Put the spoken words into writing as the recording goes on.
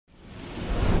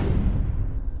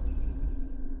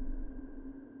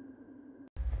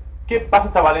¿Qué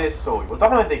pasa, chavales? Soy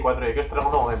vuestros 94 y que os traigo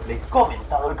un nuevo gameplay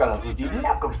comentado el Call of Duty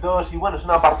Black Ops 2. Y bueno, es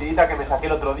una partidita que me saqué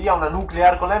el otro día, una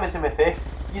nuclear con la MSMC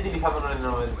y utilizando el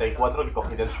 94 que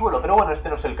cogí del suelo. Pero bueno, este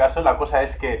no es el caso, la cosa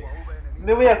es que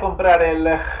me voy a comprar el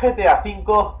GTA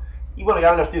V y bueno,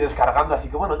 ya me lo estoy descargando, así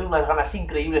que bueno, tengo unas ganas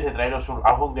increíbles de traeros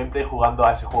algún gameplay jugando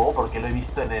a ese juego porque lo he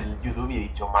visto en el YouTube y he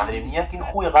dicho, madre mía, qué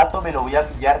juegazo, me lo voy a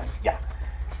pillar ya.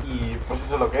 Y pues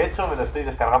eso es lo que he hecho, me lo estoy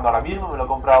descargando ahora mismo, me lo he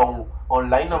comprado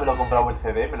online, no me lo he comprado en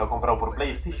CD, me lo he comprado por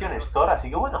PlayStation Store,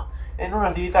 así que bueno, en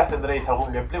unos días tendréis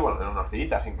algún gameplay, bueno, en unos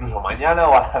días, incluso mañana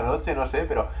o a la noche, no sé,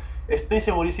 pero estoy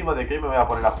segurísimo de que hoy me voy a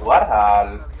poner a jugar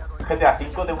al GTA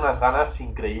V, tengo unas ganas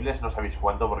increíbles, no sabéis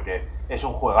cuánto, porque es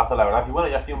un juegazo la verdad, y bueno,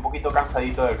 ya estoy un poquito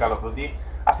cansadito del Call of Duty,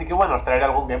 así que bueno, os traeré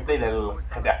algún gameplay del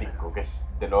GTA V, que es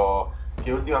de lo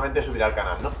que últimamente subirá al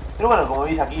canal, ¿no? Pero bueno, como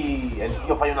veis aquí el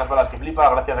tío falla unas balas que flipa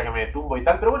gracias a que me tumbo y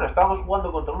tal, pero bueno, estábamos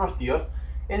jugando contra unos tíos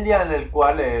el día en el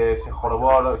cual se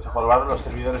jorobaron los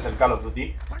servidores del Call of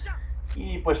Duty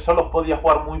y pues solo podía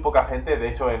jugar muy poca gente, de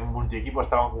hecho en multi-equipo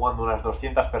estaban jugando unas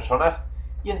 200 personas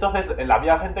y entonces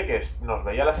había gente que nos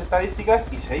veía las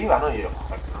estadísticas y se iba, ¿no? Y yo,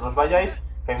 joder, no nos vayáis,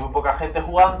 que hay muy poca gente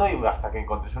jugando y hasta que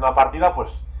encontréis una partida,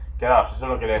 pues quedaos, eso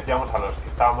es lo que le decíamos a los que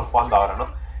estábamos jugando ahora,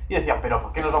 ¿no? Y decían, pero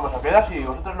 ¿por qué nos vamos a quedar si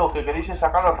vosotros lo que queréis es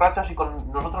sacar los rachas y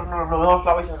con nosotros no os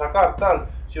la vais a sacar, tal?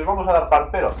 Si os vamos a dar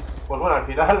palpero. Pues bueno, al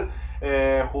final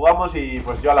jugamos y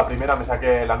pues yo a la primera me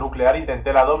saqué la nuclear,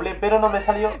 intenté la doble, pero no me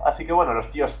salió. Así que bueno,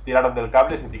 los tíos tiraron del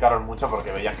cable, se picaron mucho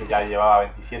porque veían que ya llevaba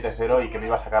 27-0 y que me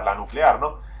iba a sacar la nuclear,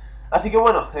 ¿no? Así que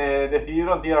bueno,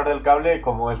 decidieron tirar del cable,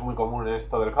 como es muy común en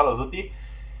esto del Call of Duty.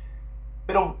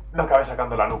 Pero no acabé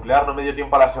sacando la nuclear, no me dio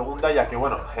tiempo a la segunda, ya que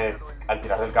bueno, al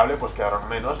tirar del cable pues quedaron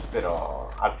menos, pero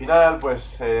al final pues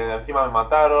encima me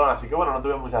mataron, así que bueno, no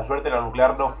tuve mucha suerte, la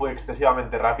nuclear no fue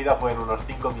excesivamente rápida, fue en unos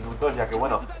 5 minutos, ya que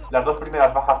bueno, las dos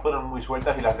primeras bajas fueron muy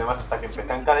sueltas y las demás hasta que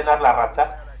empecé a encadenar la racha,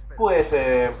 pues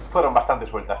fueron bastante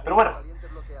sueltas, pero bueno.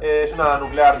 Es una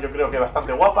nuclear yo creo que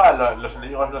bastante guapa, los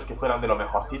enemigos no es que fueran de lo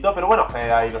mejorcito, pero bueno,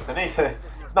 ahí los tenéis,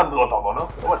 dándolo todo, ¿no?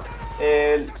 Pero bueno,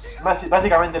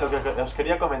 básicamente lo que os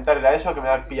quería comentar era eso, que me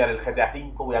va a pillar el GTA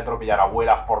V, voy a atropellar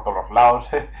abuelas por todos los lados,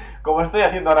 como estoy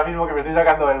haciendo ahora mismo que me estoy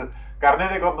sacando el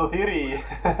carnet de conducir y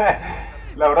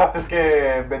la verdad es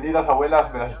que benditas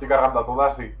abuelas me las estoy cargando a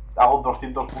todas y hago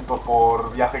 200 puntos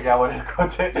por viaje que hago en el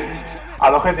coche a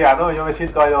lo GTA, ¿no? Yo me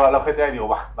siento a lo GTA y digo,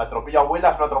 va, me atropello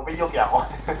abuelas, no atropello, ¿qué hago?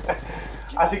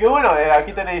 Así que bueno,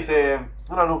 aquí tenéis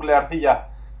una nuclearcilla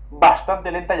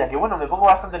bastante lenta, ya que bueno, me pongo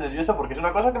bastante nervioso porque es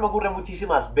una cosa que me ocurre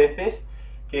muchísimas veces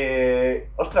que,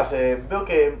 ostras, veo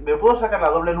que me puedo sacar la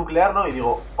doble nuclear, ¿no? Y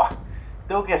digo, ¡buah!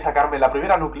 Tengo que sacarme la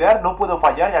primera nuclear, no puedo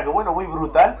fallar, ya que bueno, voy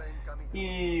brutal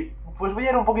y pues voy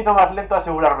a ir un poquito más lento a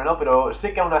asegurarme, ¿no? Pero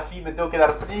sé que aún así me tengo que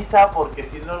dar prisa porque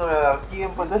si no, no me va a dar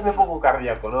tiempo, entonces me pongo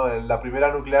cardíaco, ¿no? La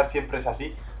primera nuclear siempre es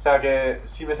así, o sea que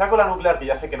si me saco la nuclear, que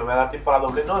ya sé que no me va a dar tiempo a la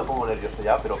doble, no me pongo nervioso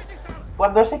ya, pero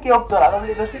cuando sé que opto a la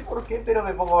doble, no sé por qué, pero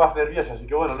me pongo más nervioso, así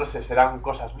que bueno, no sé, serán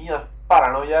cosas mías,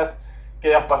 paranoias, que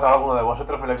ya os pasado a alguno de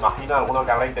vosotros, me lo imagino, alguno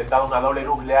que habrá intentado una doble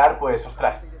nuclear, pues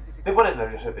ostras, te pones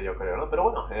nerviosete yo creo, ¿no? Pero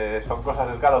bueno, son cosas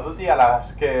del Call of Duty a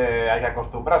las que hay que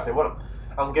acostumbrarse, bueno,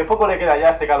 aunque poco le queda ya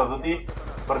a este Call of Duty,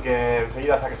 porque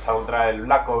enseguida se saldrá el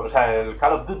el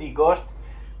Call of Duty Ghost,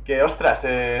 que ostras,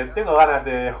 tengo ganas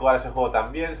de jugar ese juego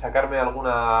también, sacarme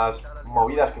algunas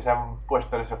movidas que se han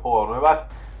puesto en ese juego nuevas,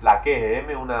 la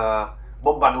KM, una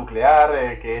bomba nuclear,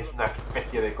 que es una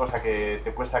especie de cosa que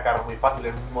te puedes sacar muy fácil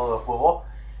en un modo de juego.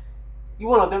 Y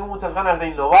bueno, tengo muchas ganas de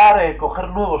innovar, coger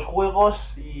nuevos juegos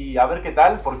y a ver qué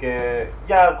tal, porque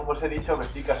ya, como os he dicho, me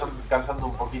estoy cansando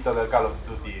un poquito del Call of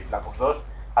Duty Black Ops 2.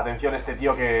 Atención, este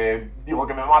tío que digo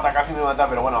que me mata, casi me mata,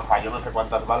 pero bueno, falló no sé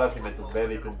cuántas balas y me tumbé,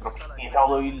 le hice un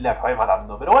tropezado y le acabé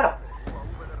matando. Pero bueno,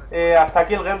 hasta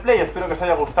aquí el gameplay, espero que os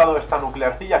haya gustado esta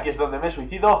nuclearcilla, aquí es donde me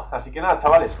suicido. Así que nada,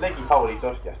 chavales, like y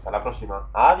favoritos y hasta la próxima.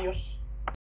 Adiós.